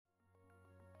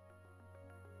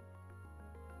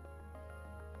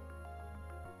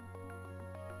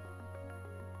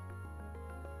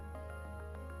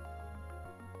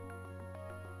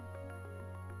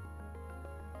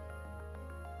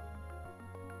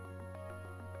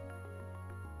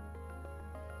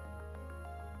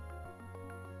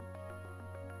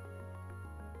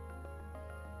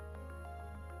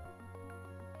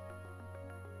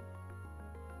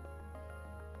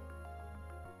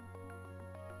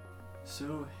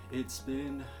So it's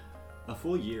been a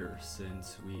full year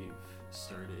since we've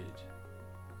started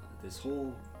this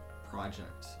whole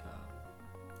project.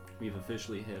 We've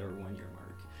officially hit our 1 year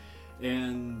mark,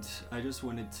 and I just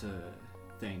wanted to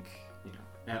thank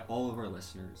all of our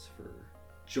listeners for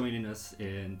joining us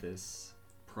in this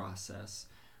process.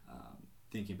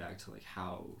 Thinking back to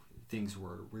how things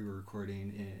were, we were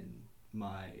recording in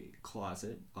my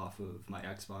closet off of my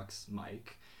Xbox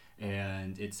mic,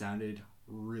 and it sounded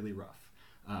really rough.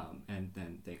 And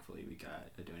then thankfully we got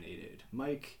a donated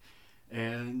mic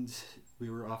and we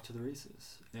were off to the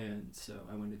races. And so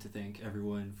I wanted to thank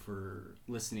everyone for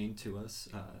listening to us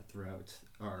throughout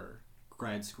our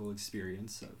grad school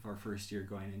experience of our first year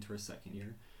going into our second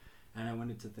year. And I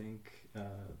wanted to thank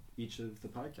each of the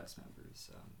podcast members,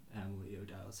 Emily,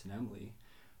 O'Dowd, and Emily,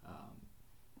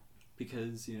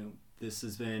 because, this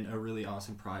has been a really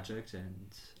awesome project and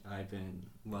I've been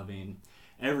loving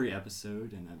every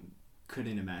episode, and I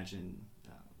couldn't imagine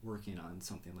working on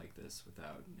something like this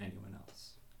without anyone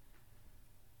else.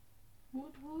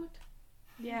 Woot woot.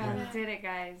 Yeah, we did it,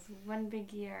 guys. 1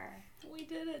 big year. We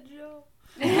did it, Joe.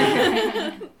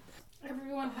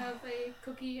 Everyone have a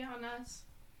cookie on us.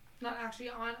 Not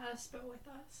actually on us, but with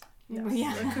us. Yes.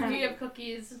 Yeah. A cookie of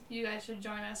cookies. You guys should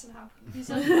join us and have cookies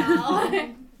as well.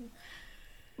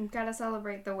 We've got to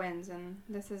celebrate the wins, and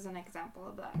this is an example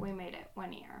of that. We made it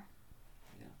 1 year.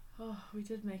 Oh, we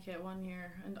did make it 1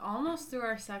 year, and almost through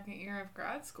our second year of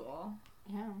grad school.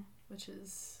 Yeah. Which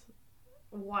is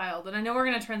wild. And I know we're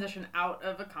going to transition out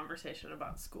of a conversation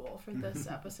about school for this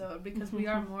episode, because we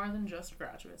are more than just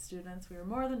graduate students. We are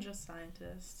more than just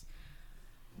scientists.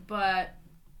 But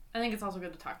I think it's also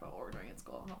good to talk about what we're doing at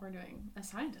school and what we're doing as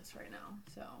scientists right now.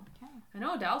 So, yeah. I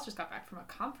know Dallas just got back from a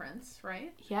conference,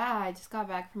 right? Yeah, I just got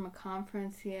back from a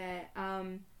conference yet.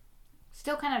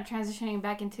 Still kind of transitioning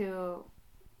back into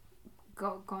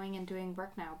going and doing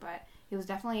work now, but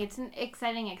it's an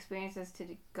exciting experience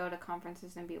to go to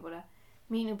conferences and be able to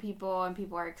meet new people, and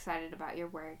people are excited about your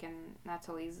work, and that's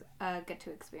always good to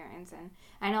experience. And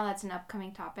I know that's an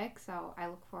upcoming topic, so I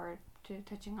look forward to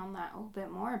touching on that a little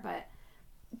bit more, but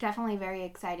definitely very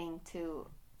exciting to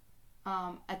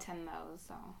attend those.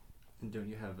 So. And don't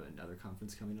you have another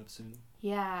conference coming up soon?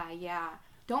 Yeah.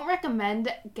 Don't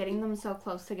recommend getting them so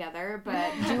close together,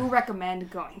 but do recommend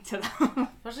going to them.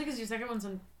 Especially because your second one's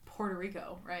in Puerto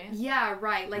Rico, right? Yeah,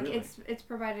 right. Really? It's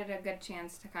provided a good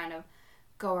chance to kind of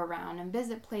go around and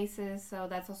visit places, so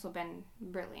that's also been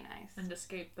really nice. And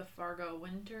escape the Fargo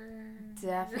winter.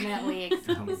 Definitely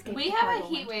escape We the have Fargo a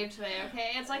heat winter. wave today,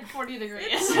 okay? It's like 40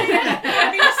 degrees.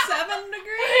 37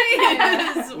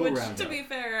 degrees! We'll Which, to be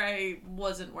fair, I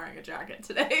wasn't wearing a jacket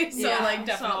today, so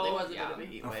definitely was a bit of a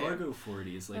heat A wave. Fargo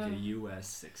 40 is like a US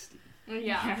 60.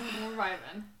 Yeah, we're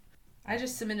vibing. I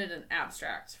just submitted an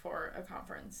abstract for a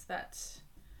conference that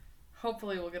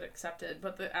hopefully will get accepted,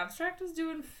 but the abstract is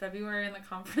due in February and the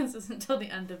conference is until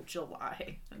the end of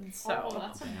July. And so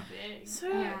that's a big. So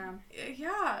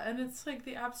yeah, and it's like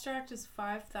the abstract is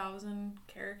 5,000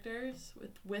 characters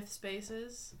with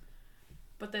spaces,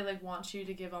 but they want you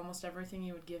to give almost everything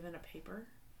you would give in a paper.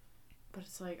 But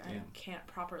it's I can't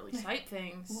properly cite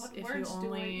things What if words you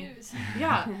only do I use?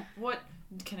 Yeah. What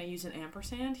can I use an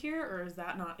ampersand here, or is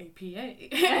that not APA?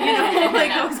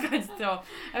 Those kinds. So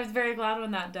I was very glad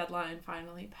when that deadline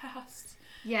finally passed.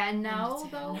 Yeah, and now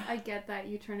though I get that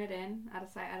you turn it in out of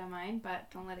sight, out of mind,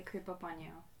 but don't let it creep up on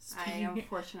you.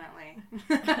 Unfortunately.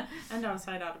 And out of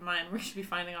sight, out of mind. We should be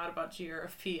finding out about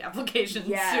GRFP applications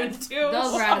soon too.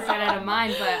 Those were out of sight, out of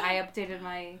mind, but I updated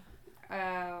my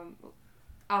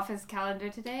office calendar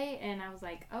today, and I was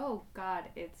like, oh god,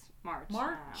 it's March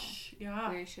now.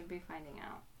 Yeah. We should be finding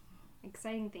out.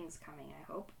 Exciting things coming, I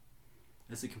hope.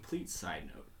 As a complete side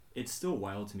note, it's still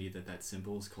wild to me that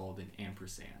symbol is called an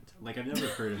ampersand. I've never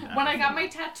heard of that When before. I got my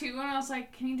tattoo, and I was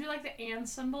like, can you do the and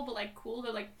symbol, but cool,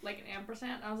 they're like an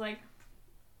ampersand? I was like,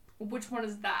 which one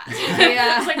is that?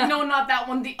 Yeah. It's no, not that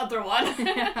one, the other one.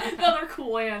 The other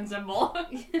cool and symbol.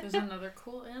 There's another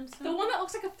cool and symbol? The one that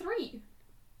looks like a 3.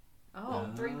 Oh,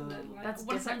 3. That's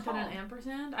what is that different than called? an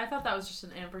ampersand? I thought that was just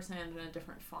an ampersand in a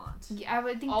different font. Yeah, I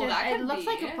would think Oh, that that it could looks be.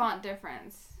 like a font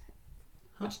difference.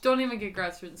 Which don't even get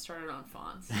grad students started on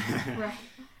fonts. Right.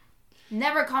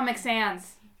 Never Comic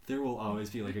Sans. There will always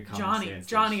be a Comic Sans.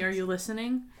 Johnny, are you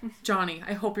listening? Johnny,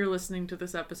 I hope you're listening to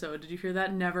this episode. Did you hear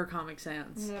that? Never Comic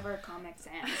Sans. Never Comic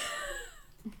Sans.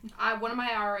 One of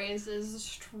my RAs is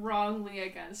strongly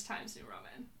against Times New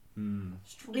Roman.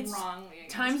 Strongly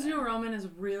against Times it. New Roman is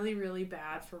really, really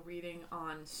bad for reading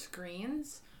on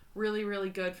screens. Really, really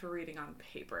good for reading on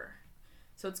paper.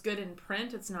 So it's good in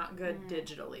print. It's not good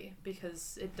digitally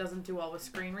because it doesn't do well with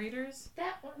screen readers.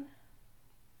 That one.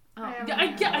 Oh, I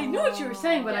I knew what you were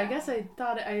saying, but I Yeah. guess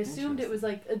I assumed it was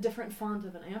like a different font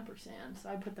of an ampersand, so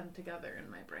I put them together in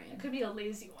my It brain. could be a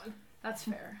lazy one. That's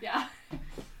fair. Yeah.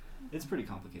 It's pretty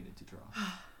complicated to draw.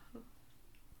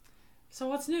 So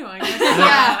what's new? I guess,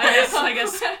 Yeah. I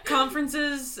guess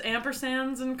conferences,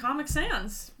 ampersands, and Comic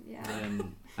Sans. Yeah.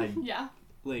 And Yeah.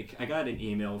 I got an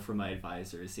email from my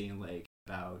advisor saying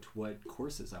about what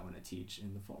courses I want to teach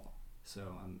in the fall.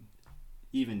 So I'm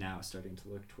even now starting to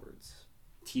look towards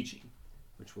teaching,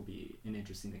 which will be an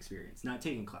interesting experience. Not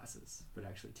taking classes, but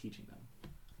actually teaching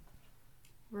them.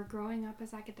 We're growing up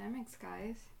as academics,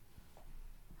 guys.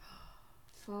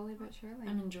 Slowly but surely.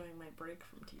 I'm enjoying my break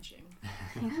from teaching.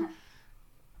 Yeah.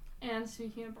 And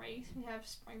speaking of breaks, we have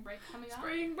spring break coming up.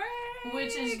 Spring break!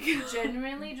 Which is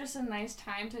genuinely just a nice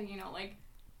time to,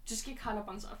 just get caught up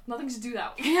on stuff. Nothing to do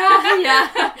that week.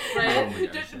 Yeah. Right? Oh my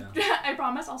gosh, I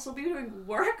promise I'll still be doing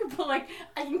work, but I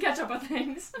can catch up with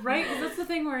things. Right? 'Cause that's the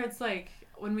thing where it's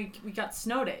when we got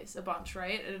snow days a bunch,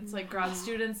 right? And it's grad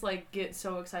students get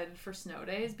so excited for snow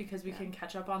days because we can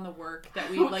catch up on the work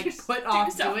that we put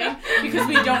off doing because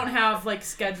we don't have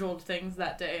scheduled things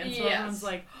that day. And so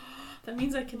everyone's that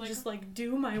means I can just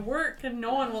do my work and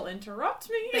no one will interrupt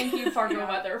me. Thank you, Fargo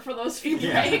weather, for those few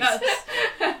Yeah.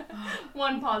 breaks.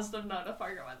 One positive note of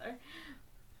Fargo weather.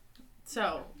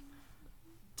 So,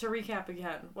 to recap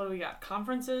again, what do we got?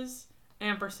 Conferences,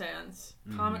 ampersands,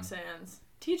 Comic Sans,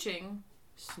 teaching,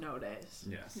 snow days.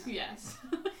 Yes. Yes.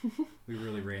 We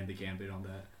really ran the gambit on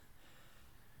that.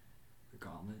 The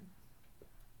gauntlet?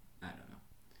 I don't know.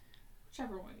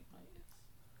 Whichever one you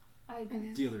like. It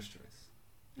is. Dealer's choice.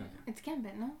 Okay. It's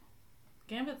Gambit, no?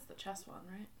 Gambit's the chess one,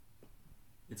 right?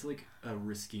 It's a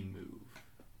risky move.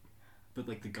 But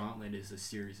the gauntlet is a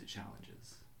series of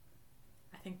challenges.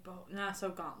 I think both. Nah, so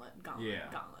Gauntlet. Yeah.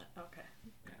 Gauntlet. Okay.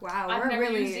 Wow, I've we're never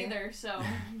really used either, so.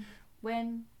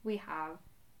 when we have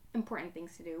important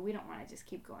things to do, we don't want to just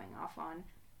keep going off on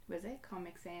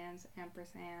Comic Sans,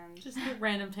 ampersands. Just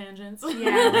random tangents.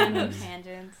 Yeah, random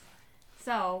tangents.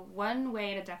 So one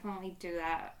way to definitely do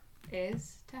that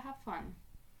is to have fun.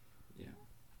 Yeah.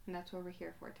 And that's what we're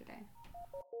here for today.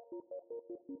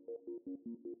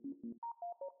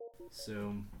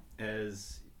 So,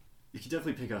 as you can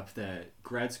definitely pick up that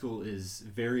grad school is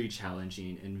very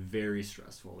challenging and very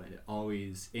stressful, and it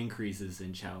always increases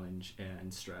in challenge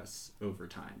and stress over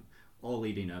time, all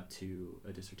leading up to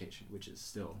a dissertation, which is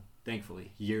still,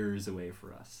 thankfully, years away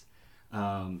for us.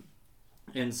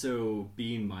 And so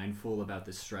being mindful about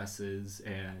the stresses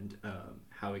and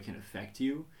how it can affect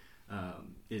you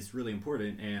is really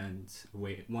important, and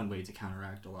one way to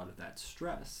counteract a lot of that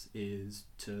stress is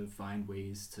to find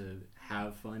ways to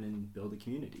have fun and build a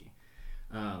community.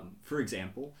 For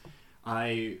example,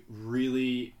 I'm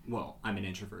an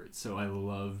introvert, so I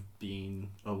love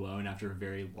being alone after a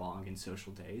very long and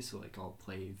social day, so I'll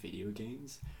play video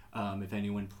games. If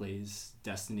anyone plays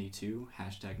Destiny 2,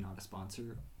 #not a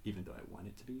sponsor, even though I want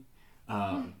it to be.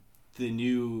 The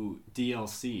new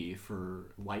DLC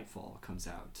for Lightfall comes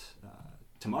out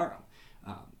tomorrow.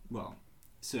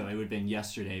 So it would have been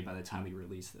yesterday by the time we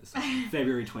released this,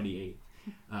 February 28th.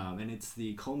 And it's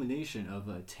the culmination of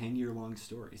a 10-year-long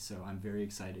story, so I'm very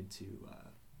excited to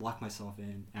lock myself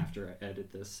in after I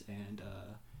edit this and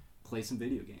play some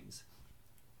video games.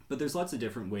 But there's lots of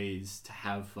different ways to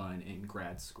have fun in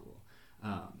grad school,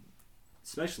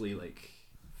 especially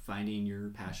finding your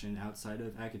passion outside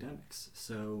of academics.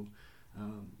 So,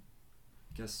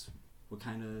 guess what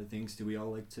kind of things do we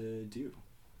all like to do?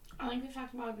 I think we've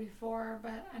talked about it before,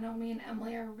 but I know me and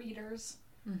Emily are readers.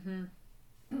 Mm-hmm.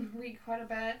 Read quite a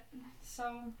bit,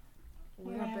 so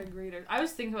We're big readers. I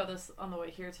was thinking about this on the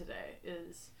way here today,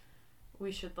 is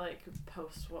we should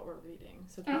post what we're reading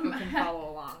so people can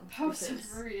follow along. Post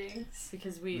some readings.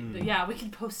 Because we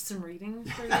can post some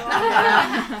readings for you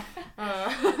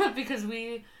all. Because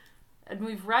we've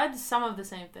read some of the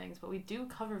same things, but we do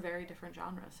cover very different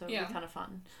genres, so it'll be kind of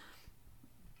fun.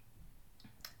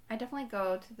 I definitely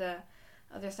go to the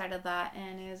other side of that,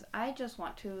 and I just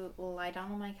want to lie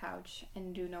down on my couch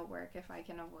and do no work if I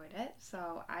can avoid it.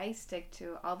 So I stick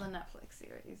to all the Netflix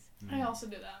series. I also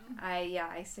do that.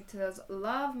 I stick to those.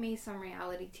 Love me some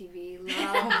reality TV.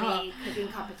 Love me cooking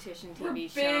competition TV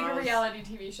shows. Big reality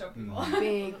TV show people.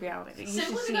 Big reality.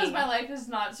 Simply because my life is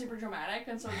not super dramatic,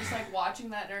 and so just watching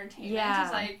that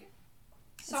entertainment is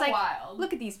so it's wild.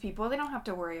 Look at these people. They don't have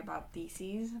to worry about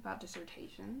theses, about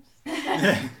dissertations.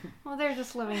 Well, they're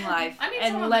just living life I mean,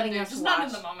 and letting us just watch. not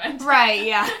in the moment. Right,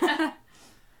 yeah.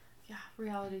 Yeah,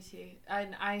 Reality TV.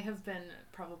 I have been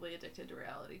probably addicted to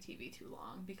reality TV too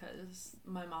long because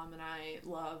my mom and I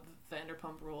love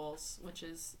Vanderpump Rules,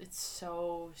 it's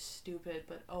so stupid,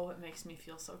 but it makes me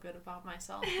feel so good about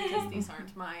myself because these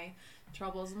aren't my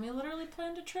troubles. And we literally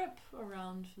planned a trip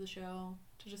around the show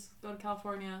to just go to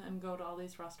California and go to all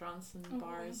these restaurants and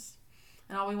bars.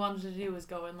 And all we wanted to do was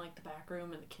go in, like, the back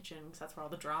room and the kitchen, because that's where all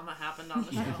the drama happened on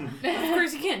the show. Of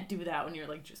course, you can't do that when you're,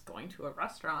 like, just going to a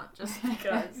restaurant, just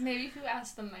because. Maybe if you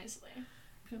ask them nicely.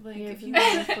 Like, Yeah,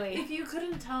 if you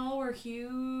couldn't tell, we're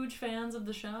huge fans of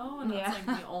the show, and that's,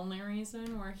 like, the only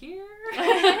reason we're here.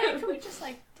 Can we just,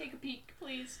 like, take a peek,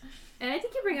 please? And I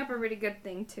think you bring up a really good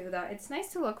thing, too, that it's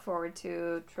nice to look forward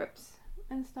to trips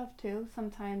and stuff, too.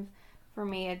 Sometimes, for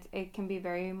me, it can be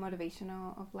very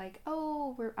motivational of, like,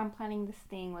 I'm planning this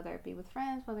thing, whether it be with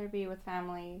friends, whether it be with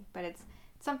family, but it's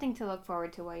something to look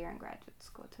forward to while you're in graduate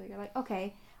school, too. You're like,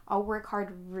 okay, I'll work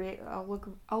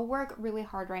really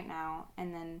hard right now,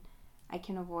 and then I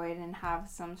can avoid and have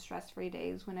some stress-free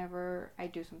days whenever I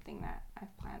do something that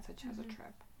I've planned, such as a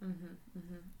trip.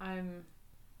 I'm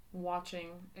watching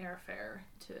airfare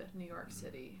to New York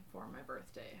City for my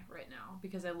birthday right now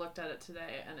because I looked at it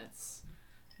today, and it's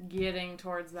getting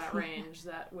towards that range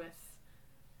that with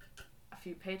a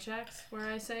few paychecks where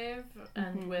I save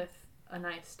and with a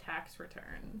nice tax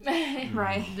return,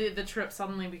 Right. the trip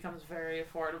suddenly becomes very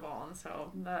affordable, and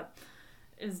so that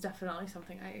is definitely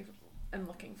something I am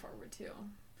looking forward to.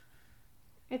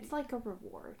 It's like a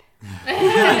reward.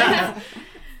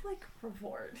 Like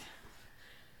reward.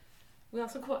 We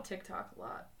also quote TikTok a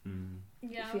lot.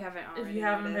 Yeah. If you haven't already If you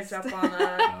haven't noticed. picked up on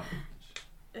that,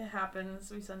 it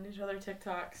happens. We send each other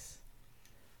TikToks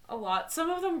a lot. Some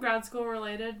of them grad school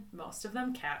related, most of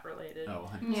them cat related. Oh,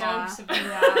 Yeah. Most of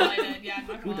them are related. Yeah, I'm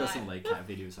not who gonna doesn't lie. like cat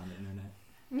videos on the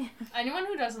internet? Anyone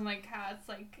who doesn't like cats,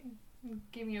 like,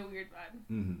 give me a weird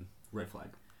vibe. Red flag.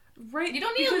 Right. You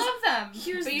don't need to love them,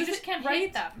 here's but you the just can't right?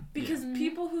 hate them. Because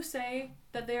people who say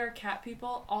that they are cat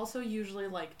people also usually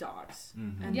like dogs.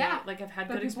 And Yeah. like I've had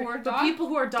But good people who are experience. But dog- people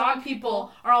who are dog dog people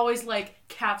people- are always like,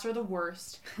 cats are the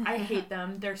worst. I hate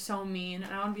them. They're so mean.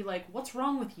 And I want to be like, what's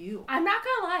wrong with you? I'm not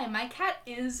gonna lie, my cat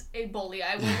is a bully.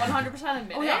 I will 100%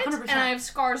 admit Oh, yeah, it, 100%. and I have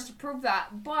scars to prove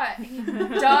that. But he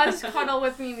does cuddle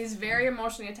with me, and he's very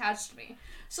emotionally attached to me.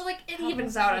 So like it Pebbles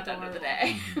evens is out at the end of the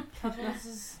day. Pebbles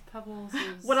is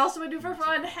What else do I do for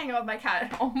fun? Hang out with my cat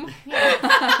at home.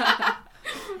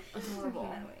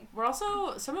 adorable. We're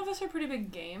also, some of us are pretty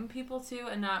big game people too,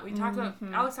 and we talked about,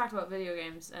 Alex talked about video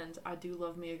games, and I do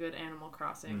love me a good Animal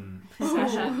Crossing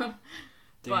session.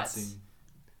 Dancing.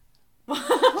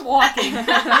 Walking,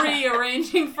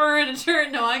 rearranging furniture.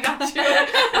 No, I got you.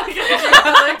 I got you,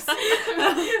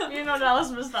 Alex. You know,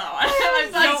 Dallas missed that one. At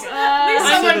least I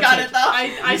someone said got the it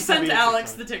though. I Used to sent be a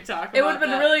Alex TikTok. the TikTok. It would have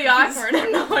been really awkward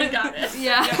if no one got it.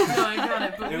 Yeah. No, I got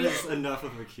it. But There we was enough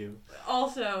of a cue.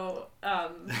 also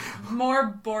more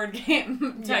board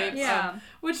game types, Yeah.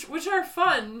 which are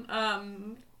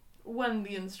fun when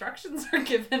the instructions are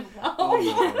given well. Oh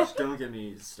my gosh, don't get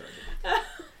me started.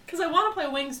 Because I want to play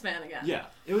Wingspan again. Yeah,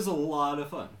 it was a lot of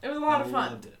fun. It was a lot of I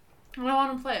fun. loved it. I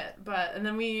want to play it, and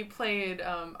then we played.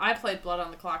 I played Blood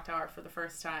on the Clock Tower for the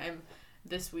first time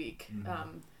this week.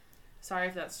 Sorry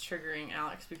if that's triggering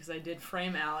Alex because I did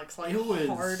frame Alex like It was-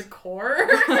 hardcore,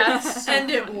 That's so and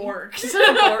it funny. worked. So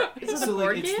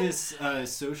like it's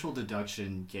this social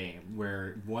deduction game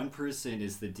where one person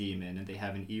is the demon and they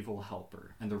have an evil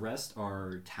helper, and the rest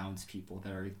are townspeople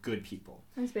that are good people.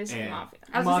 It's basically And mafia.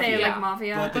 I was gonna say, Mafia. like,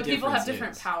 Mafia. But But people have difference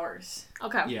different is- powers.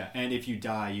 Okay. Yeah, and if you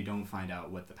die, you don't find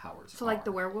out what the powers are. So, like,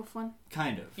 the werewolf one?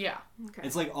 Kind of. Yeah. Okay.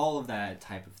 It's like all of that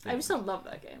type of thing. I still love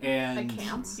that game. And That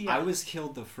counts. Yeah. I was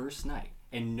killed the first night,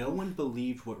 and no one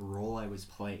believed what role I was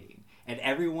playing. And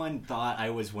everyone thought I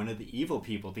was one of the evil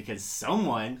people because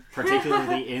someone,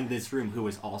 particularly in this room who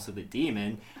was also the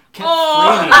demon, kept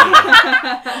framing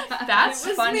me. That's It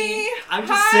was funny. me. I'm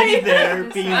just sitting there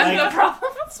being I'm the like,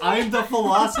 problem. I'm the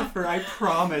philosopher, I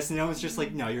promise. And no one's just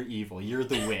like, no, you're evil. You're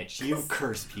the witch. You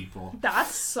curse people.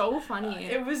 That's so funny.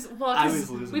 It was I 'cause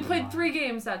was losing we my played mind. 3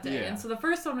 games that day, Yeah. and so the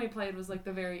first one we played was like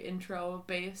the very intro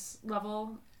base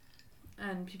level,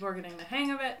 and people were getting the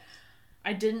hang of it.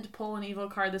 I didn't pull an evil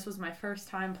card. This was my first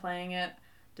time playing it.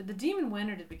 Did the demon win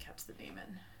or did we catch the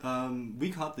demon? We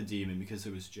caught the demon because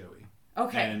it was Joey.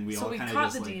 Okay, And we so all we kinda caught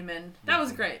just, the like, demon. That was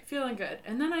went great, feeling good.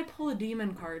 And then I pull a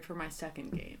demon card for my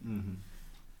second game.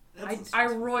 Mm-hmm. I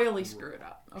royally screwed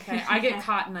up. Okay, I get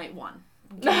caught night 1.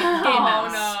 Game Oh,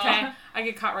 ends, no. Okay, I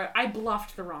get caught right. I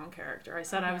bluffed the wrong character. I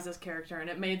said I was this character, and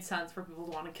it made sense for people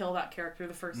to want to kill that character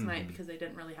the first night because they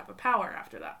didn't really have a power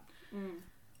after that.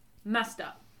 Messed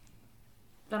up.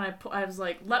 then I was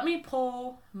like, let me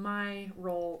pull my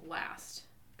roll last.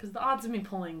 Because the odds of me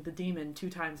pulling the demon 2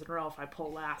 times in a row if I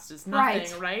pull last is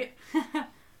nothing, right?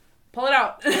 Pull it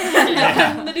out.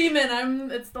 I'm the demon.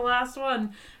 It's the last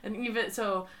one. And even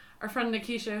so, our friend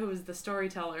Nikisha, who is the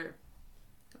storyteller,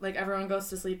 like everyone goes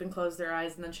to sleep and close their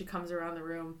eyes, and then she comes around the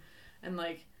room and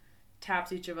like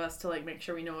taps each of us to like make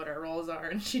sure we know what our roles are.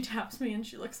 And she taps me and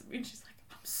she looks at me and she's like,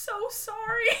 I'm so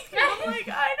sorry. And I'm like,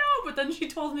 I know. But then she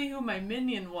told me who my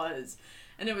minion was.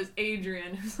 And it was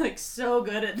Adrian, who's like so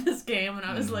good at this game. And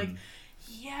I was like,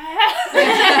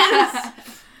 yes.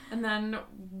 And then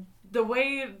the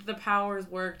way the powers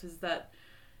worked is that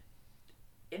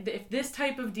if this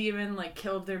type of demon like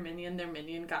killed their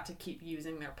minion got to keep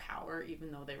using their power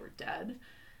even though they were dead.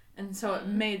 And so it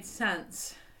made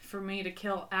sense for me to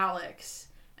kill Alex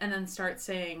and then start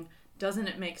saying, doesn't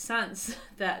it make sense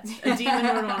that a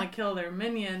demon would want to kill their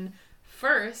minion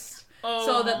first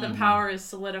so that the power is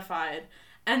solidified?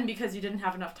 And because you didn't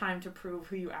have enough time to prove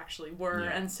who you actually were,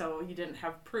 and so you didn't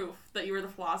have proof that you were the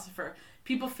philosopher.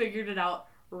 People figured it out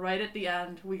right at the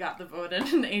end. We got the vote in,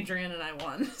 and Adrian and I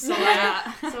won. So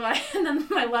and then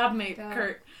my lab mate,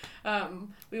 Kurt,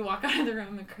 we walk out of the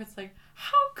room, and Kurt's like,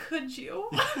 how could you?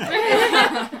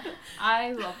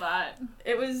 I love that.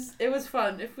 It was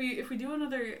fun. If we do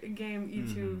another game,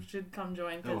 you two should come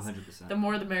join. 100%. The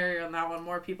more the merrier on that one.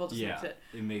 More people just makes it.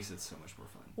 It makes it so much more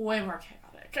fun. Way more chaotic.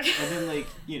 And then like,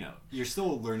 you're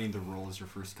still learning the roles your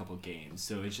first couple games,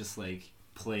 so it's just like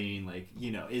playing like,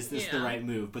 is this the right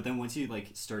move? But then once you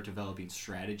like start developing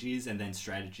strategies and then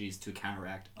strategies to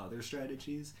counteract other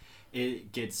strategies,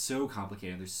 it gets so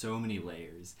complicated. There's so many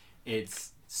layers.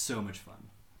 It's so much fun.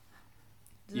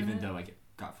 Even though I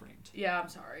got framed. Yeah, I'm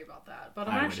sorry about that. But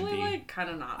I'm actually like kind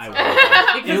of not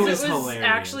sorry. Because it was hilarious.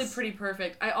 Actually pretty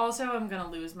perfect. I also am going to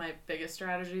lose my biggest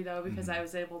strategy though because I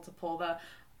was able to pull the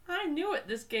I knew it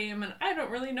this game and I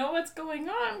don't really know what's going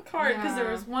on card. Because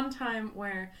there was one time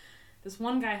where this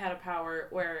one guy had a power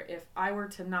where if I were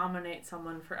to nominate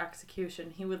someone for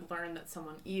execution, he would learn that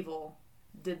someone evil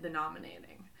did the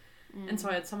nominating. And so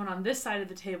I had someone on this side of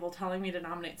the table telling me to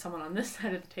nominate someone on this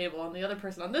side of the table, and the other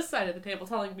person on this side of the table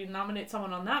telling me to nominate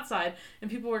someone on that side, and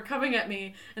people were coming at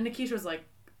me, and Nikisha was like,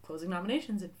 closing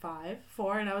nominations in 5,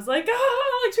 4, and I was like,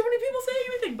 like too many people saying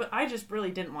anything, but I just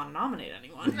really didn't want to nominate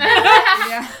anyone.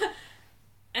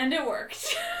 And it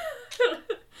worked.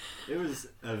 It was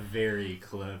a very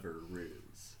clever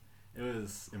ruse. It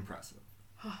was impressive.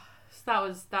 That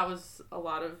was a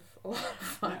lot of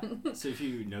fun. Yeah. So if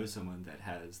you know someone that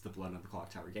has the Blood on the Clock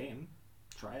Tower game,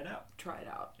 try it out.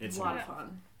 It's a lot of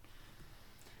fun.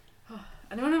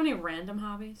 Anyone have any random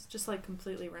hobbies? Just like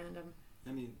completely random.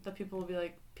 I mean, that people will be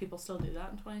like, people still do that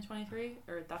in 2023,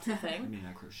 or that's a thing. I mean,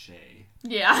 I crochet.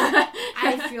 Yeah,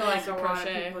 I feel like a lot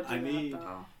of people do that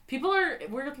though.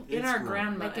 We're in our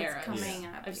grandma like era.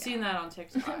 I've seen that on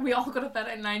TikTok. We all go to bed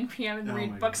at 9 p.m. and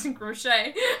read books and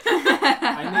crochet.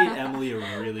 I made Emily a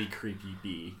really creepy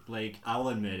bee. Like, I'll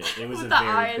admit it. It was with a the very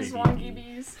eyes, creepy wonky bee.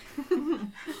 bees.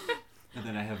 And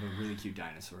then I have a really cute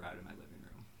dinosaur out in my living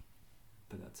room.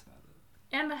 But that's about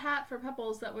it. And the hat for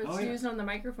Pebbles that was used on the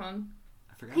microphone.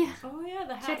 I forgot. Yeah. Oh yeah,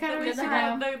 the hat. Check out our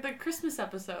Instagram. The Christmas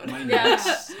episode. My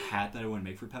next hat that I want to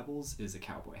make for Pebbles is a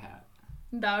cowboy hat.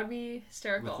 That would be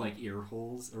hysterical. With like ear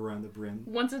holes around the brim.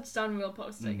 Once it's done, we'll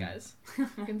post it, guys. You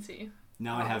can see.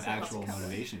 Now I have actual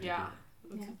motivation to do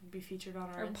it. Could be featured on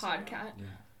our podcast.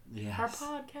 Yeah. Yes.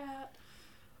 Our podcast.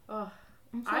 Oh.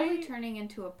 I'm slowly turning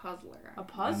into a puzzler. A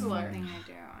puzzler? Something I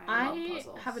do. I love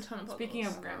puzzles. Have a ton of puzzles. Speaking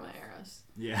of grandma eras.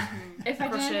 Yeah. If I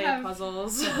crochet didn't have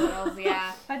puzzles.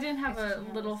 If I didn't have a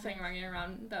little thing running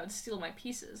around that would steal my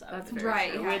pieces. That's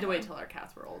right. We had to wait till our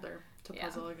cats were older to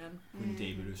puzzle again. When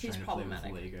David was trying to play with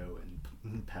Lego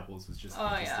and Pebbles was just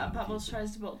Pebbles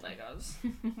tries to build Legos.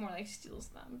 More like steals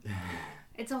them.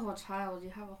 It's a whole child. You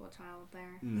have a whole child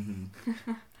there.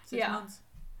 Mm-hmm. 6 months.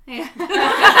 Yeah.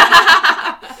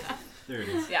 There it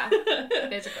is. Yeah,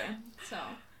 basically. So,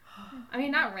 I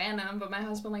mean, not random, but my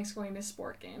husband likes going to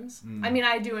sport games. I mean,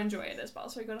 I do enjoy it as well.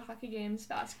 So I go to hockey games,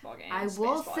 basketball games. I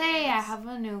will say I have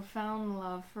a newfound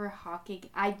love for hockey.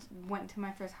 I went to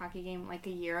my first hockey game like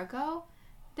a year ago.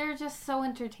 They're just so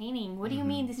entertaining. What do you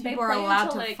mean these people are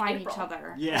allowed to fight each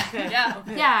other? Yeah.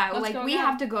 Yeah, like we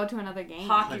have to go to another game.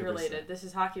 Hockey related. This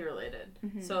is hockey related.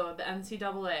 Mm-hmm. So the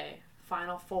NCAA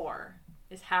Final Four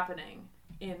is happening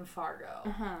in Fargo.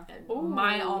 And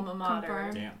my alma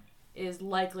mater is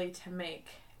likely to make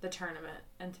the tournament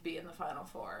and to be in the Final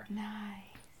Four. Nice.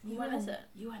 When is it?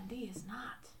 UND is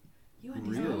not. UND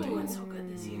is not doing so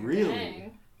good this year. Really?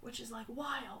 Dang. Which is like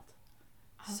wild.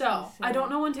 So, I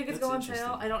don't know when tickets go on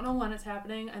sale. I don't know when it's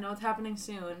happening. I know it's happening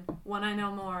soon. When I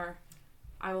know more,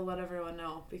 I will let everyone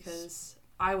know because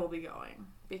I will be going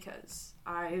because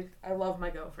I love my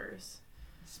Gophers.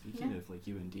 Speaking of like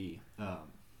UND,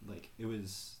 like it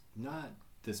was not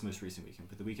this most recent weekend,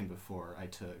 but the weekend before, I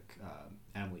took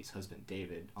Emily's husband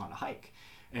David on a hike,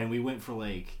 and we went for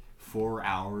like 4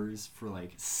 hours for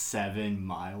like 7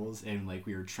 miles, and like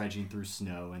we were trudging through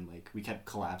snow, and like we kept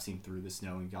collapsing through the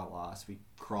snow and got lost. We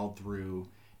crawled through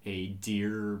a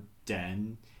deer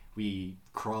den. We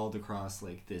crawled across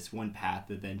like this one path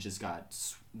that then just got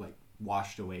like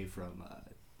washed away from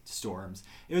storms.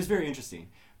 It was very interesting.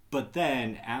 But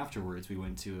then afterwards, we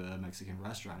went to a Mexican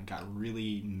restaurant and got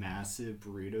really massive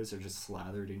burritos that are just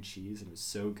slathered in cheese, and it was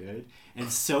so good.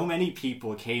 And so many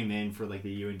people came in for like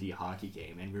the UND hockey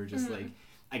game, and we were just like,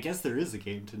 I guess there is a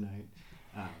game tonight.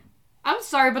 I'm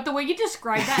sorry, but the way you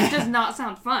described that does not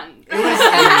sound fun. It was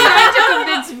trying to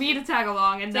convince me to tag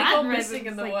along, and that missing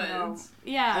in the like, woods.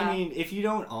 No. Yeah. I mean, if you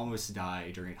don't almost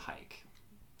die during a hike,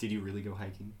 did you really go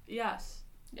hiking? Yes.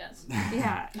 Yes.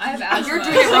 Yeah. I have asthma. You're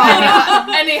doing it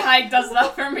wrong. Any hike does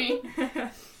that for me.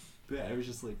 But yeah, it was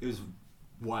just like, it was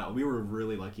wild. We were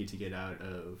really lucky to get out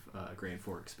of Grand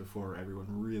Forks before everyone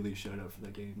really showed up for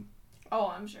the game. Oh,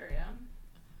 I'm sure, yeah.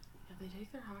 Yeah, they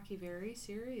take their hockey very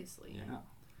seriously. Yeah.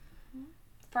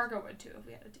 Fargo would too if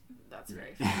we had a team. That's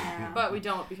very Right. fair. Yeah. But we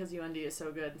don't because UND is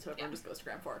so good, so everyone just goes to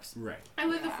Grand Forks. Right. I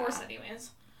would the force anyways.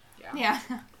 Yeah.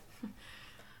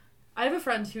 I have a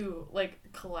friend who like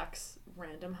collects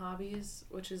random hobbies,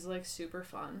 which is like super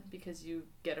fun because you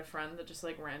get a friend that just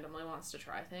like randomly wants to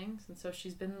try things, and so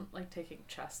she's been like taking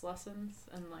chess lessons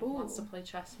and like wants to play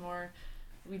chess more.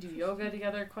 We do yoga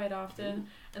together quite often,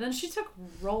 and then she took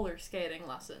roller skating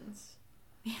lessons.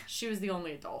 Yeah. She was the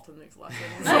only adult in these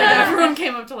lessons. Like, everyone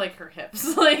came up to like her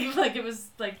hips, like it was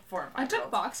like 4 and 5. I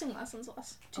took boxing lessons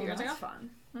two years ago. That's fun.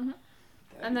 Mm-hmm.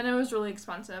 And then it was really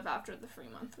expensive after the free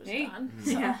month was done.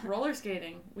 So Yeah. roller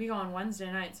skating, we go on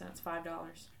Wednesday nights and it's $5.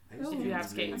 If you have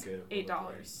skates,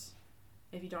 $8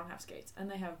 if you don't have skates. And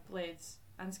they have blades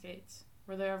and skates.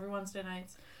 We're there every Wednesday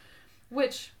nights,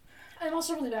 which I'm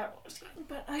also really bad at roller skating,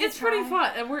 but it's pretty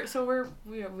fun. And we're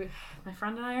my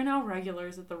friend and I are now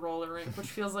regulars at the roller rink, which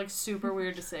feels like super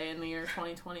weird to say in the year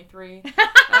 2023.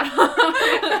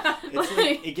 It's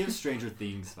like, it gives Stranger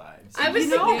Things vibes. I was You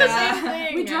know, thinking the yeah. same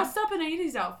thing. We dressed up in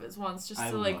 80s outfits once just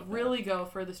I to like love that. really go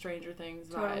for the Stranger Things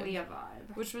vibe. Totally a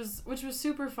vibe. Which was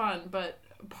super fun, but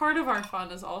part of our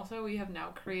fun is also we have now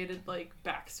created like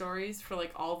backstories for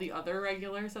like all the other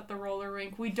regulars at the roller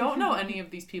rink. We don't know any of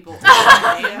these people,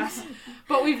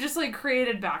 but we've just like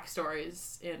created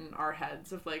backstories in our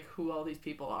heads of like who all these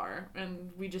people are,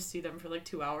 and we just see them for like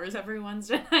 2 hours every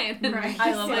Wednesday night. And Right. we I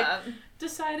just, love like, that.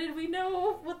 decided we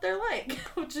know what they're like,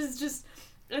 which is just.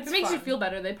 It's It makes fun. you feel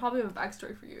better. They probably have a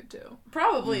backstory for you too.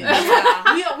 Probably.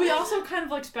 Yeah. Yeah. We also kind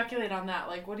of like speculate on that.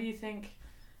 Like, what do you think?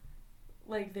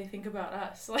 Like they think about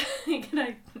us. Like,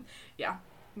 yeah.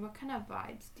 What kind of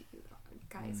vibes do you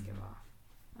guys give off?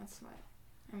 That's what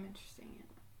I'm interested in.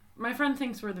 My friend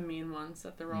thinks we're the mean ones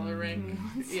at the roller rink. Mean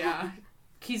ones. Yeah.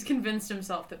 He's convinced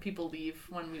himself that people leave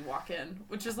when we walk in,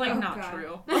 which is like Oh, not God.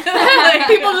 true. Like,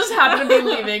 people just happen to be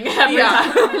leaving every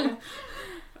time.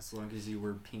 As long as you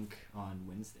were pink on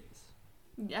Wednesdays.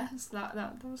 Yes, that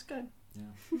was good.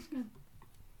 Yeah.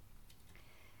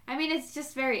 I mean, it's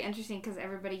just very interesting because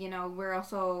everybody, we're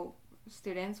also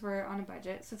students, we're on a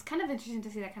budget. So it's kind of interesting to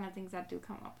see that kind of things that do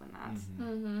come up when that's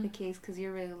Mm-hmm. the case because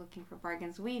you're really looking for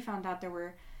bargains. We found out there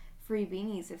were free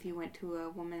beanies if you went to a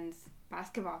women's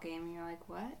basketball game and you're like,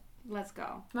 what? Let's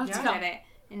go. Let's We go. did it.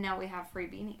 And now we have free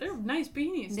beanies. They're nice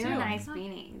beanies They're too. nice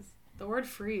beanies. The word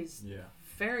 "free" is Yeah.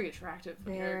 very attractive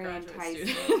when you're a Very graduate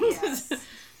enticing. student. Yes.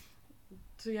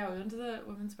 So yeah, we went to the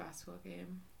women's basketball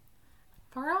game.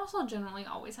 Fargo also generally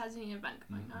always has an event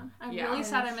going on. I'm Yeah. really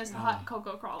sad I missed the Oh. hot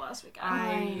cocoa crawl last weekend.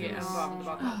 I am know. bummed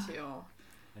about that too.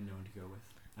 And no one to go with.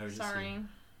 I was just Sorry. here.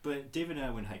 But David and I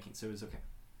went hiking, so it was okay.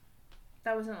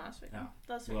 That wasn't last weekend. Oh.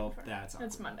 That's Well, weekend that's before.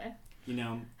 It's awkward. Monday. You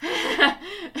know,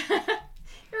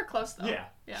 You're close though. yeah.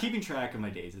 Yeah. Keeping track of my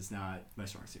days is not my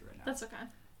strong suit right now. That's okay.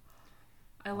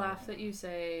 I laugh that you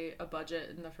say a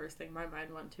budget, and the first thing my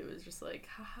mind went to is just like,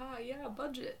 haha, yeah,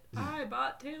 budget. I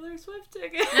bought Taylor Swift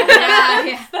tickets.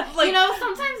 Yeah. Like,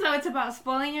 Sometimes though it's about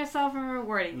spoiling yourself and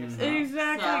rewarding yourself.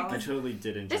 Exactly. So- I totally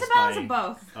didn't There's just a balance buy of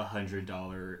both.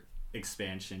 $100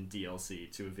 expansion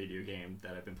DLC to a video game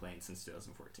that I've been playing since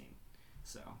 2014.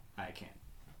 So I can't.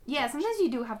 Yeah, sometimes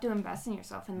you do have to invest in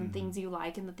yourself and the things you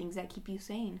like and the things that keep you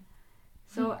sane.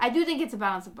 So I do think it's a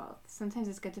balance of both. Sometimes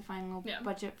it's good to find little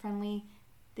budget friendly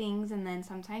things, and then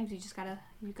sometimes you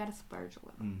gotta splurge a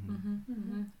little.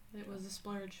 Mm-hmm. It was a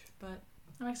splurge, but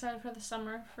I'm excited for the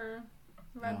summer for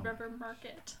Red River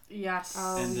Market. Yes.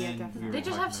 Oh, And yeah, then definitely. we were They just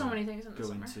talking have so about many things in the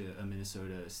going summer. to a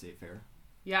Minnesota State Fair.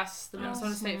 Yes, the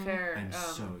Minnesota State Mhm. Fair. I'm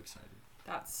so excited.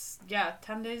 That's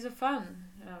 10 days of fun,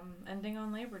 ending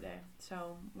on Labor Day.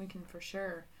 So we can for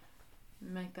sure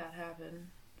make that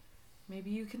happen. Maybe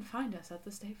you can find us at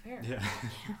the State Fair. Yeah.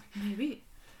 Maybe.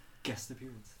 Guest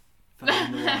appearance.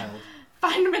 Find in the wild.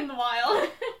 Find them in the wild.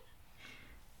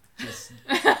 Just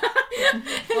We'll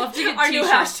have to get Our new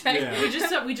t-shirts. hashtag.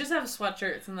 Yeah. We just have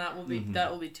sweatshirts, and that will be Mhm.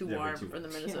 that will be too That'll be warm too for the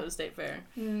much. Minnesota State Fair.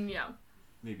 Yeah.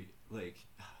 maybe like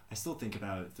I still think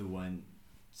about the one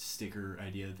sticker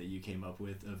idea that you came up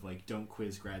with of like don't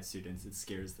quiz grad students, it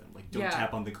scares them. Like don't Yeah.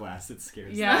 tap on the glass, it scares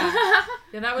them. Yeah.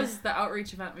 Yeah, that was the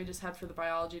outreach event we just had for the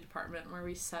biology department where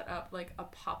we set up like a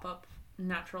pop-up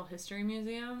natural history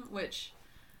museum, which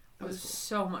That was was cool.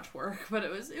 so much work, but it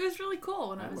was really cool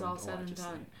when I it was learned all a said lot and just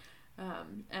done.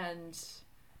 saying And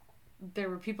there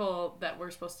were people that were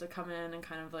supposed to come in and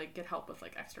kind of like get help with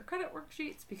like extra credit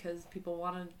worksheets because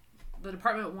the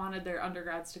department wanted their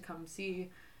undergrads to come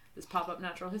see this pop-up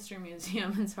natural history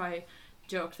museum, and so I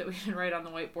joked that we should write on the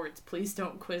whiteboards, please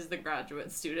don't quiz the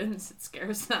graduate students, it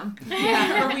scares them.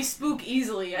 Yeah. Or we spook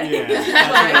easily, I think Yeah, that's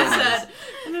that's what what it I was. said.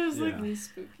 And it was like, Yeah. We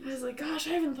spooky. I was like, gosh,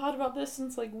 I haven't thought about this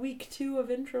since like week 2 of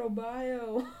intro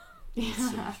bio. It's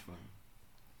so much fun.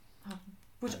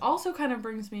 Which also kind of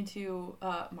brings me to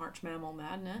March Mammal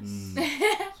Madness.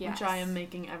 Mm. Which I am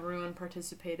making everyone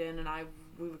participate in, and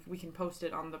we can post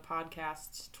it on the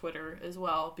podcast's Twitter as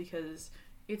well, because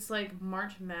it's like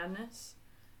March Madness,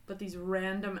 but these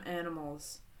random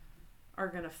animals are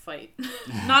gonna fight.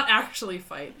 Not actually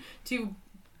fight. Two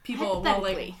people will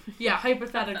like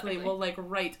hypothetically will like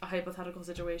write a hypothetical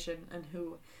situation and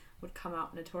who would come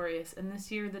out notorious. And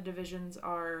this year the divisions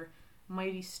are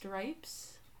Mighty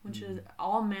Stripes, which is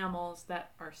all mammals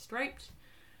that are striped.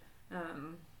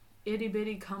 Itty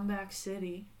Bitty Comeback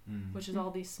City, which is all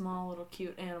these small little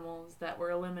cute animals that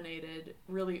were eliminated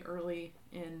really early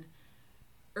in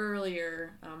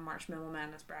earlier March Mammal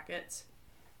Madness brackets.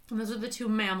 And those are the 2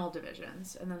 mammal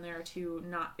divisions. And then there are 2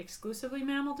 not exclusively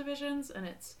mammal divisions, and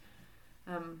it's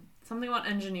something about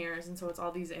engineers, and so it's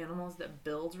all these animals that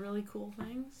build really cool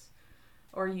things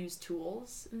or use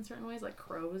tools in certain ways, like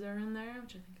crows are in there,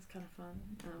 which I think is kind of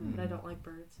fun, but I don't like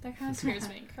birds. That kind of scares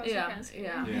me. Crows are kind of scary.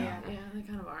 Yeah. They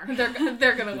kind of are.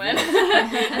 They're gonna win.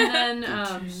 And then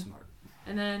They're too smart.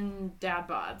 and then dad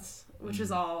bods, which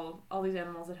is all these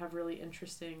animals that have really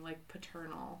interesting like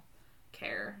paternal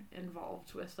care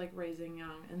involved with like raising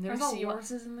young. And there's Are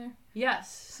seahorses in there?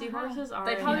 Yes, seahorses are.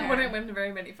 They in probably there. wouldn't win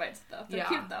very many fights though. They're Yeah.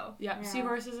 cute though. Yeah, Yeah.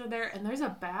 seahorses are there, and there's a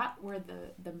bat where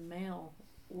the male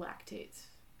lactates,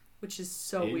 which is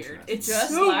so weird. Interesting. It's Just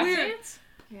so lactates? weird.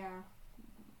 Yeah.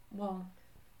 Well,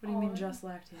 what do you mean just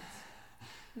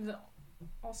lactates?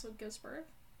 Also gives birth.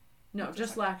 No,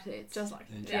 just lactates. Just like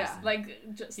Interesting. yeah,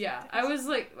 like just Yeah, I was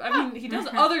like, I mean, he does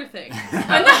other things.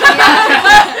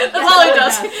 That's all he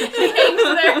does. He hangs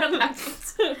there and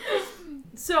lactates.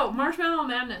 So, March Mammal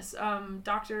Madness,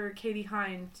 Dr. Katie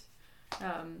Hind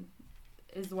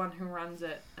is the one who runs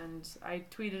it, and I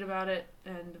tweeted about it,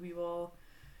 and we will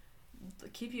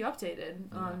keep you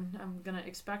updated on, I'm going to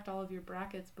expect all of your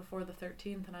brackets before the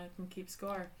 13th, and I can keep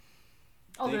score.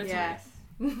 Oh, Thank Yes.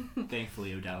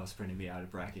 Thankfully, O'Dallas printed me out a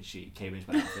bracket sheet, came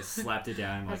into my office, slapped it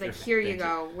down. I was like, okay, here you thank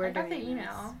go. We're I got the doing email.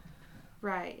 this.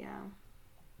 Right, yeah.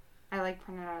 I like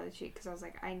printed out of the sheet because I was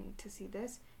like, I need to see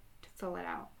this to fill it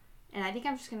out. And I think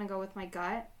I'm just going to go with my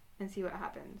gut and see what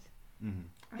happens. Mm-hmm.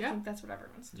 I Yeah. think that's what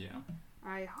everyone's Yeah.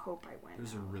 I hope I win.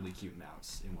 There's a really cute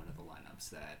mouse in one of the lineups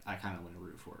that I kind of want to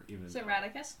root for. Even Is it though,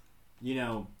 Radicus? you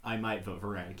know, I might vote for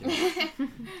Radicus,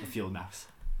 a field mouse.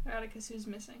 Radicus who's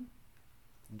missing.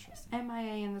 Interesting.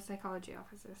 MIA in the psychology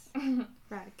offices.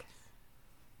 Radicus.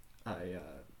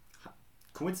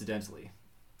 Coincidentally,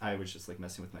 I was just like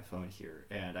messing with my phone here,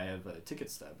 and I have a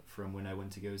ticket stub from when I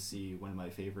went to go see one of my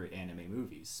favorite anime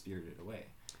movies, Spirited Away,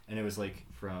 and it was like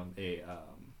from a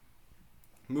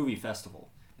movie festival.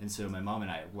 And so my mom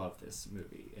and I love this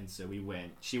movie, and so we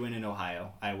went. She went in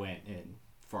Ohio, I went in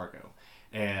Fargo,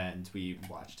 and we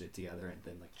watched it together, and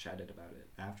then like chatted about it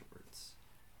afterwards.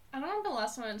 I don't know the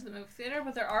last time I went to the movie theater,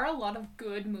 but there are a lot of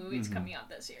good movies coming out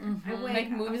this year. I wait, Like I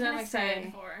movies was I'm gonna excited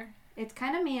say, for. It's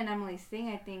kind of me and Emily's thing,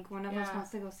 I think. One of us Yeah.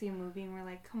 wants to go see a movie, and we're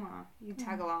like, come on, you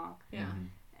tag along. Yeah.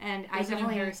 And There's I a new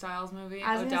definitely... Harry Styles movie.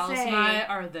 I was gonna Dallas say- and I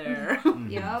are there.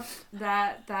 Yep,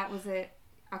 that was it.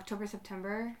 October,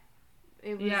 September.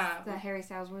 It was Yeah. the Harry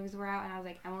Styles movies were out, and I was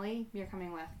like, Emily, you're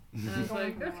coming with. And I was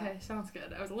like, okay, sounds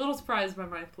good. I was a little surprised by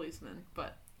my policeman,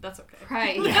 but that's okay.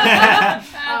 Right.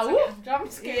 That's Woo, okay. jump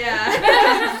scare.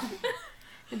 Yeah.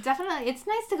 Definitely, it's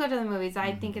nice to go to the movies.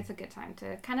 I think it's a good time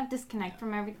to kind of disconnect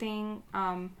from everything.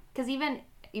 Because even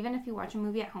if you watch a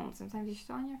movie at home, sometimes you're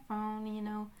still on your phone, and, you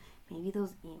know, maybe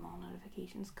those email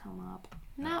notifications come up.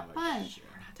 Not fun. Sure.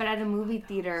 But at a movie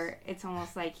theater, it's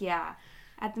almost like,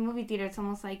 at the movie theater, it's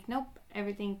almost like, nope,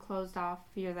 everything closed off.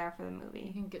 You're there for the You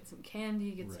movie. can get some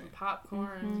candy, get some Right.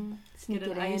 popcorn. Sneak Get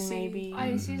it an in, icy. maybe.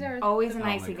 Ices are Always the an Oh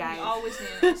my icy, gosh. guys. always need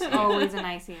an icy. Always an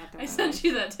icy at the I movie. sent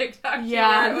you that TikTok.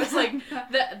 Yeah. Where it was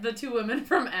like the two women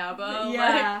from ABBA.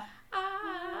 Yeah. Like,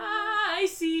 I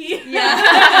see.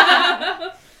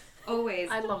 Yeah. Always.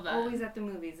 I love that. Always at the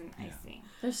movies and Yeah. icy.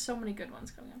 There's so many good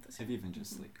ones coming out this year. I've even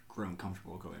just like grown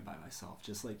comfortable going by myself.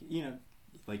 Just like, you know,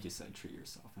 like you said, treat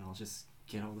yourself, and I'll just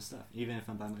get all the stuff, even if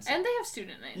I'm by myself. And they have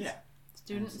student nights. yeah,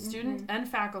 Student and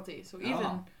faculty. So even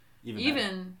Oh, even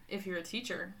better. if you're a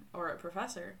teacher or a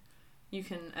professor, you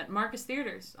can at Marcus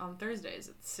Theaters on Thursdays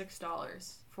it's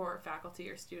 $6 for faculty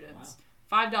or students.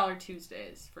 $5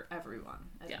 Tuesdays for everyone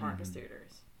at Marcus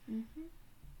Theaters,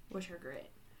 which are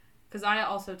great. Because I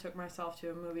also took myself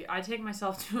to a movie. I take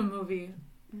myself to a movie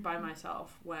by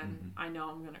myself when I know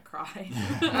I'm gonna cry.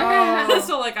 Oh.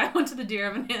 So like I went to the Dear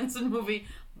Evan Hansen movie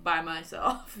by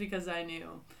myself because I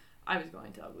knew I was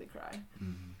going to ugly cry,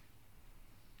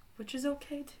 which is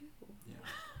okay too. Yeah.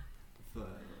 I've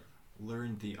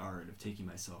learned the art of taking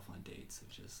myself on dates. Of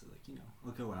just like, you know,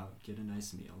 I'll go out, get a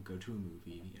nice meal, go to a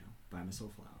movie, you know, buy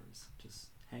myself flowers, just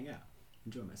hang out,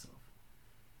 enjoy myself.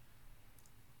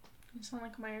 You sound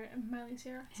like Miley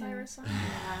Cyrus song.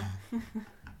 Yeah.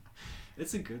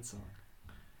 It's a good song.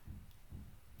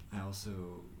 I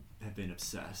also have been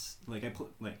obsessed. Like I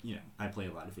play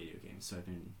a lot of video games, so I've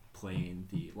been playing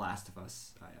The Last of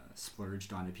Us. I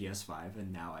splurged on a PS5,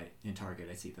 and now in Target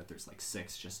I see that there's like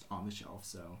 6 just on the shelf.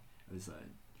 So it was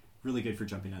really good for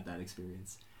jumping at that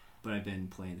experience. But I've been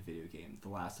playing the video game The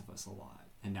Last of Us a lot,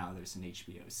 and now there's an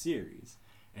HBO series,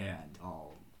 and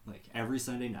I'll like every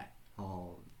Sunday night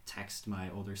I'll text my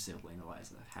older sibling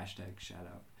Eliza,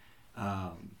 #shout-out,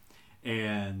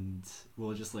 and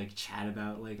we'll just like chat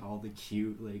about like all the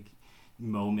cute like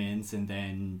moments, and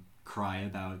then cry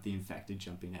about the infected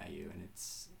jumping at you. And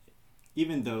it's,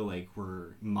 even though like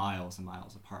we're miles and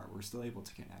miles apart, we're still able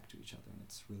to connect to each other, and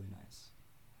it's really nice.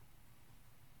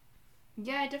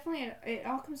 Yeah, definitely. It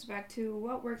all comes back to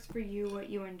what works for you, what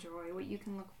you enjoy, what you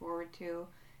can look forward to,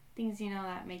 things, you know,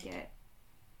 that make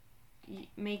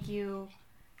you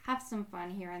have some fun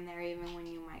here and there, even when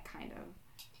you might kind of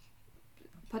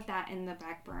put that in the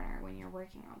back burner when you're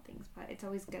working on things. But it's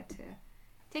always good to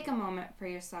take a moment for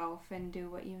yourself and do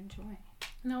what you enjoy.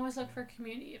 And always look for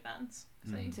community events.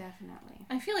 Definitely.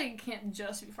 I feel like it can't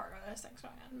just be Fargo that has things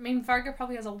going on. I mean, Fargo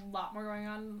probably has a lot more going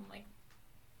on than, like,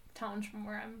 towns from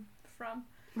where I'm from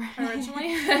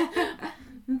originally.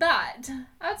 But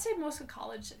I would say most of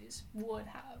college cities would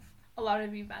have a lot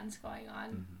of events going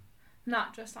on.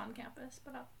 Not just on campus,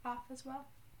 but off as well.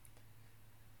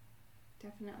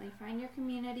 Definitely find your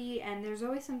community, and there's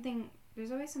always something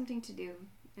to do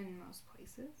in most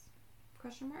places. ?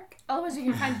 Otherwise, you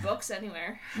can find books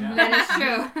anywhere. Yeah. That is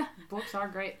true. Books are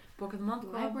great. Book of the Month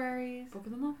Club. Libraries. Book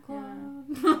of the Month Club.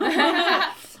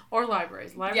 Or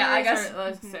libraries. Libraries Yeah, I guess- are,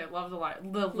 let's say, I love the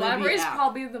Libby Libraries app.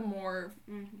 probably the more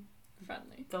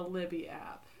friendly. The Libby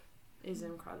app is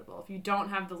incredible. If you don't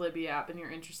have the Libby app and you're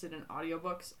interested in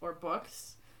audiobooks or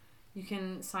books, you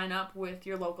can sign up with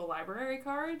your local library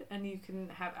card, and you can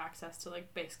have access to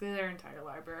like basically their entire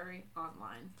library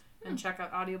online and check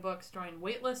out audiobooks, join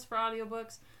waitlist for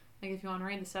audiobooks. Like if you want to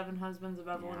read The 7 Husbands of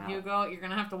Evelyn Hugo, you're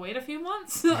going to have to wait a few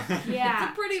months. Yeah.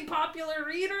 It's a pretty popular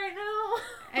read right now.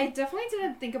 I definitely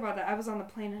didn't think about that. I was on the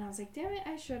plane and I was like, damn it,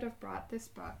 I should have brought this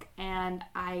book. And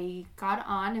I got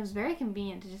on. It was very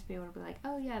convenient to just be able to be like,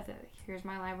 oh yeah, here's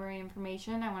my library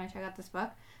information. I want to check out this book.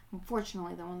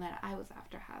 Unfortunately, the one that I was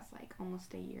after has like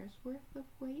almost a year's worth of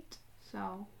wait.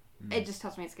 So it just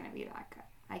tells me it's going to be that good.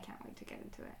 I can't wait to get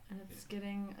into it. And it's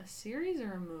getting a series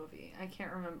or a movie. I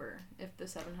can't remember if The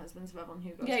 7 Husbands of Evelyn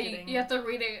Hugo is Yeah, getting... you have to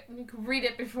read it. You can read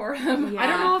it before. Yeah. I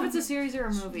don't know if it's a series or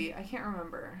a movie. I can't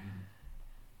remember.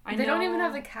 They don't even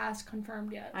have the cast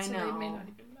confirmed yet. I so know. They may not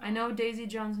even know. I know Daisy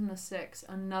Jones and the Six,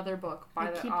 another book by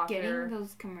I the keep author, getting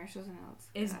those commercials and it looks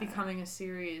is good. becoming a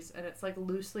series, and it's like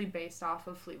loosely based off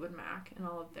of Fleetwood Mac and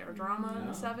all of their drama in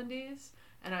the 70s.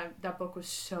 And that book was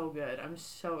so good. I'm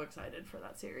so excited for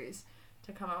that series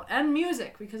to come out. And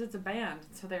music, because it's a band,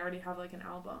 so they already have like an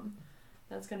album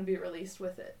that's going to be released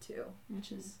with it too,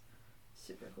 which is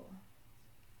super cool.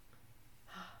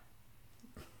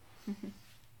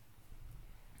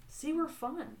 See, we're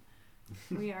fun.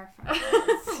 We are fun.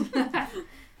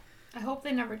 I hope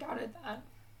they never doubted that.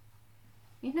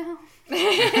 You know?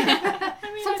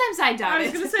 I mean, Sometimes I doubt I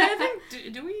it. was gonna say, I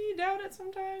think do we doubt it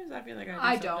sometimes? I feel like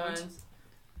I do don't. sometimes.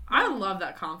 I love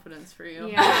that confidence for you.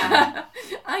 Yeah.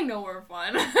 I know we're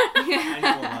fun. I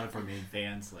know a lot of our main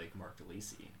fans, like Mark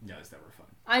DeLisi, knows that we're fun.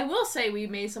 I will say we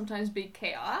may sometimes be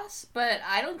chaos, but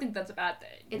I don't think that's a bad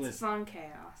thing. It's Listen. fun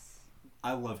chaos.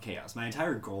 I love chaos. My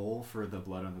entire goal for the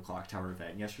Blood on the Clock Tower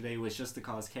event yesterday was just to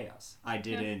cause chaos. I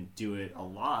didn't do it a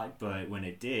lot, but when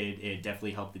it did, it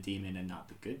definitely helped the demon and not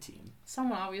the good team.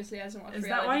 Someone obviously hasn't watched Is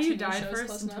that why reality you TV died shows first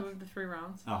close in enough. 2 of the 3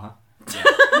 rounds? Uh-huh.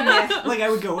 Yeah. Like, I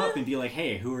would go up and be like,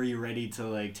 hey, who are you ready to,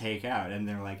 like, take out? And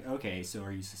they're like, okay, so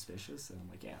are you suspicious? And I'm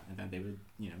like, yeah. And then they would,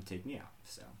 take me out,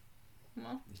 so.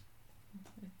 Well,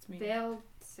 It's me. Failed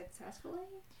successfully?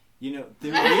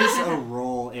 There is a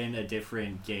role in a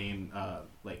different game,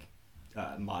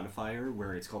 modifier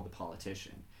where it's called the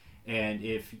politician. And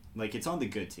if, it's on the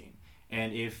good team.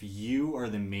 And if you are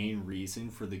the main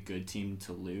reason for the good team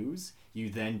to lose,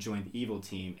 you then join the evil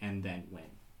team and then win.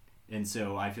 And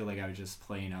so I feel like I was just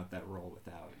playing out that role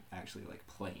without actually,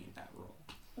 playing that role.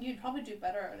 you'd probably do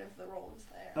better at it if the role was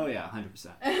there. Oh, yeah,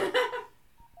 100%.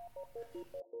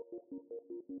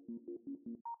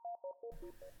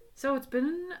 So it's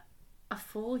been a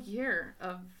full year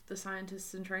of the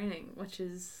scientists in training, which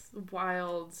is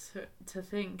wild to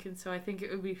think. And so I think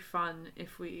it would be fun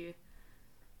if we...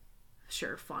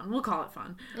 Sure, fun. We'll call it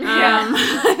fun.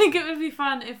 I think it would be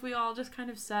fun if we all just kind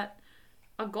of set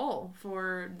a goal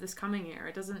for this coming year.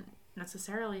 It doesn't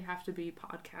necessarily have to be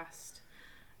podcast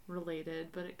related,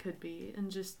 but it could be. And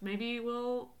just maybe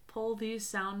we'll pull these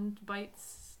sound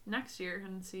bites next year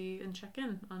and see and check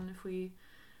in on if we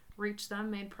reached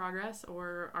them, made progress,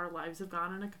 or our lives have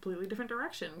gone in a completely different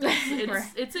direction.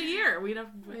 It's a year. Who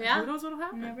knows what'll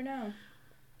happen? You never know.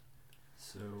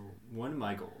 So one of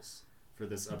my goals for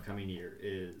this upcoming year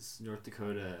is North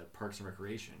Dakota Parks and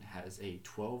Recreation has a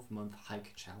 12-month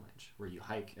hike challenge where you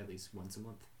hike at least once a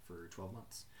month for 12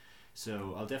 months.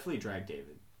 So I'll definitely drag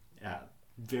David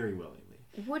very willingly.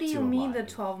 What do you To mean Hawaii.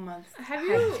 the 12-month Have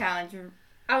you- challenge?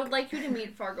 I would like you to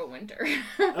meet Fargo Winter.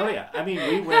 Oh yeah, I mean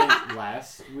we went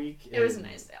last week. It was and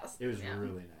nice. Yes. It was Yeah.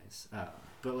 really nice.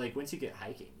 But once you get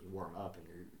hiking, you warm up and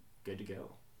you're good to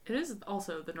go. It is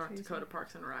also the North Crazy. Dakota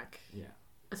Parks and Rec Yeah.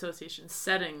 Association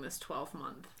setting this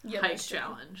 12-month Yeah, hike that's true.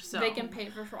 challenge. So They can pay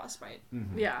for frostbite.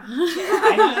 Mm-hmm. Yeah.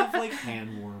 I have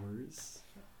hand warmers.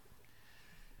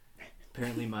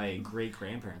 Apparently, my great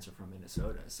grandparents are from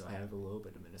Minnesota, so I have a little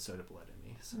bit of Minnesota blood in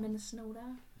me. So.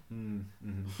 Minnesota.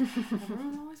 Mm-hmm.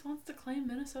 Everyone always wants to claim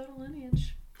Minnesota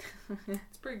lineage.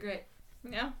 It's pretty great.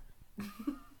 Yeah.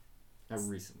 I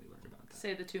recently learned about that.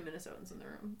 Say the 2 Minnesotans in the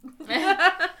room.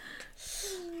 I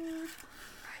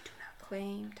do not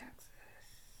claim Texas.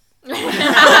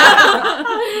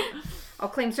 I'll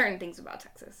claim certain things about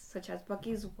Texas, such as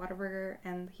Buc-ee's, Whataburger,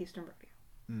 and the Houston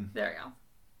Rodeo. There you go.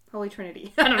 Holy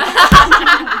Trinity. I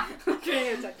don't know.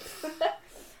 Trinity of Texas.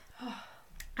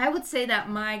 I would say that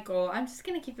my goal, I'm just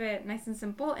going to keep it nice and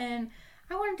simple, and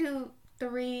I want to do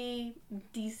 3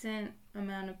 decent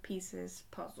amount of pieces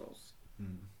puzzles.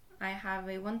 I have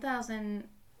a 1,000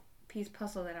 piece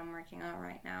puzzle that I'm working on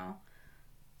right now.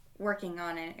 Working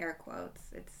on in air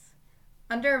quotes. It's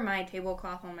under my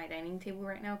tablecloth on my dining table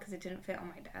right now because it didn't fit on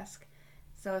my desk.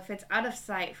 So if it's out of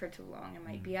sight for too long, it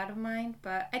might be out of mind.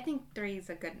 But I think 3 is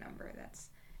a good number. That's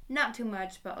not too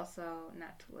much, but also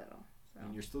not too little. So.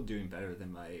 And you're still doing better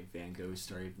than my Van Gogh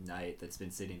Starry Night that's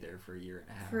been sitting there for a year and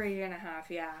a half. For a year and a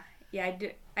half, yeah. Yeah, I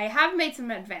do. I have made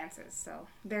some advances, so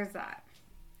there's that.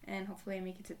 And hopefully I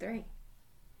make it to 3.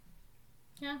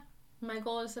 Yeah. My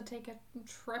goal is to take a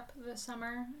trip this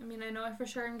summer. I mean, I know for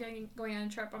sure I'm going on a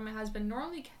trip, but my husband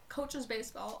normally coaches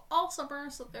baseball all summer,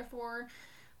 so therefore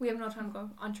we have no time to go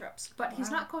on trips. But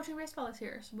he's not coaching baseball this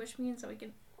year, which means that we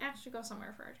can actually go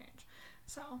somewhere for a change.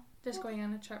 So, just going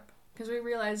on a trip. Because we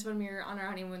realized when we were on our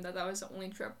honeymoon that was the only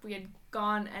trip we had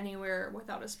gone anywhere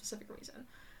without a specific reason.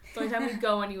 The only time we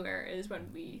go anywhere is when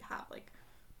we have, we're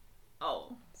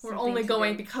Something only to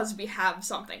going do. because we have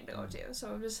something to go to.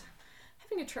 So, just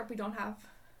having a trip we don't have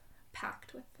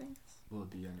packed with things. Will it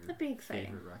be on your That'd be exciting.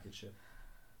 favorite rocket ship?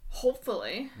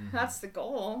 Hopefully. That's the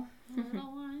goal.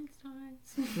 Little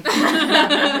Einsteins.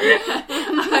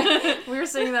 We were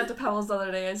saying that to Pebbles the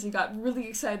other day as he got really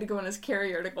excited to go in his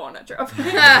carrier to go on a trip. I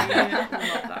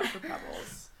love that for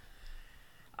Pebbles.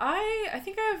 I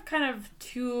think I have kind of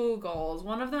 2 goals.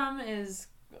 One of them is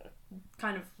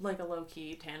kind of like a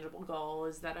low-key tangible goal,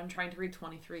 is that I'm trying to read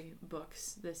 23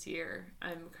 books this year.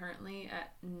 I'm currently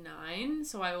at 9,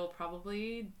 so I will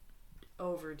probably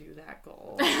overdo that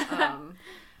goal.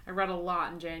 I read a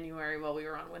lot in January while we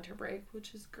were on winter break,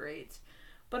 which is great.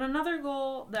 But another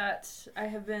goal that I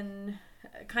have been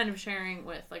kind of sharing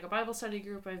with like a Bible study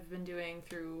group I've been doing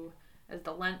through as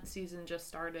the Lent season just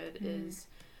started is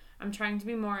I'm trying to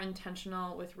be more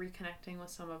intentional with reconnecting with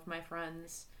some of my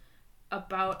friends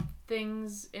about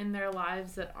things in their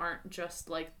lives that aren't just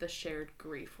like the shared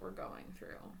grief we're going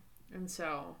through. And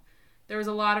so there was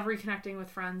a lot of reconnecting with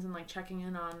friends and like checking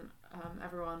in on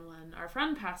everyone when our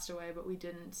friend passed away, but we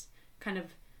didn't kind of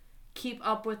keep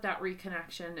up with that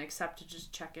reconnection except to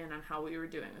just check in on how we were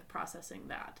doing with processing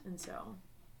that. And so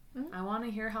I want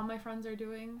to hear how my friends are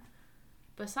doing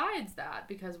besides that,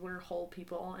 because we're whole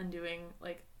people and doing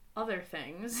like other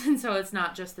things. And so it's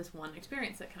not just this one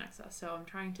experience that connects us. So I'm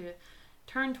trying to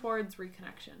turn towards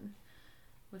reconnection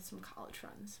with some college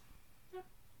friends.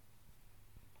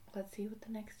 Let's see what the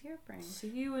next year brings. See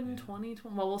you in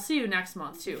 2020. Well, we'll see you next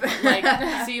month too. But, like,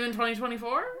 see you in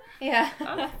 2024?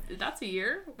 Yeah. That's a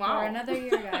year. Wow. Or another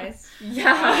year, guys.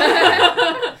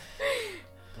 Yeah.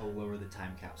 I'll lower the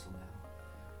time capsule now.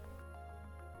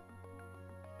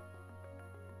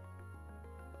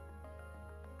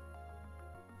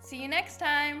 See you next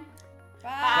time.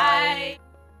 Bye.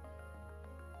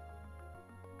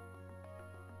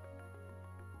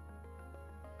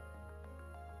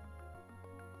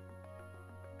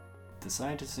 The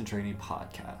Scientists in Training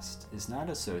podcast is not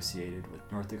associated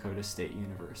with North Dakota State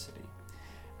University.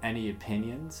 Any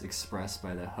opinions expressed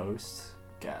by the hosts,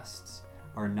 guests,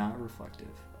 are not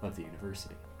reflective of the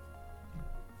university.